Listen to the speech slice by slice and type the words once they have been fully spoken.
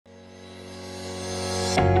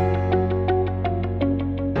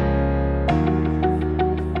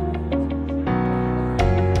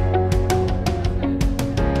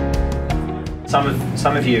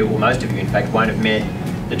Some of you, or most of you in fact, won't have met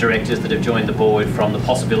the directors that have joined the board from the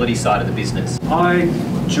Possability side of the business. I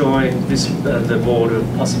joined the board of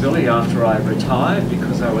Possability after I retired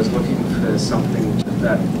because I was looking for something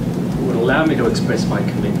that would allow me to express my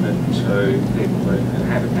commitment to people who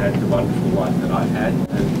haven't had the wonderful life that I've had.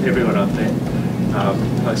 And everyone I've met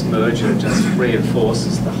post-merger just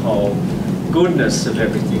reinforces the whole goodness of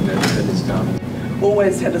everything that is done.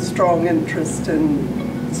 Always had a strong interest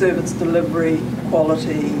in service delivery,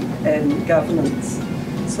 quality and governance.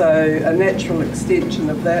 So a natural extension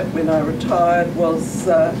of that when I retired was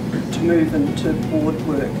to move into board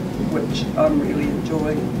work, which I'm really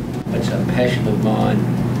enjoying. It's a passion of mine,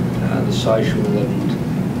 the social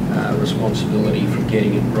and responsibility for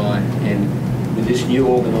getting it right, and with this new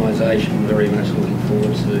organisation I'm very much looking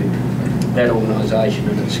forward to that organisation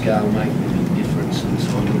and its scale making a big difference, and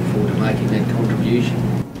so I'm looking forward to making that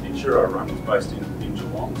contribution. The insurer I run is based in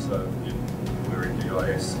Geelong, so we're in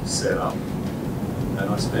DIS set up. And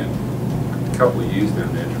I spent a couple of years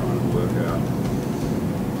down there trying to work out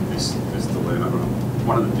this dilemma.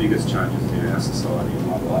 One of the biggest changes in our society in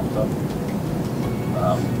my lifetime,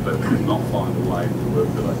 but could not find a way to work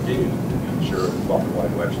that I did. The insurer could find a way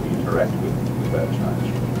to actually interact with that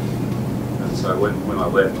change. And so when I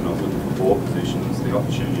left and I was looking for board positions, the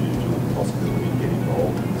opportunity to join the Possability and get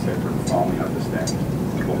involved in the sector and finally understand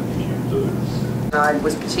what issues do. I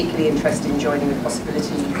was particularly interested in joining the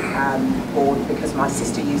Possability board because my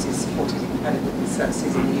sister uses supported independent living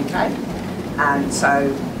services in the UK, and so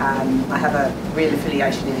I have a real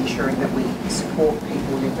affiliation in ensuring that we support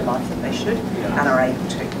people live the life that they should and are able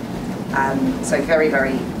to. So very,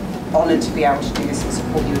 very honoured to be able to do this and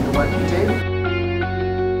support you in the work you do.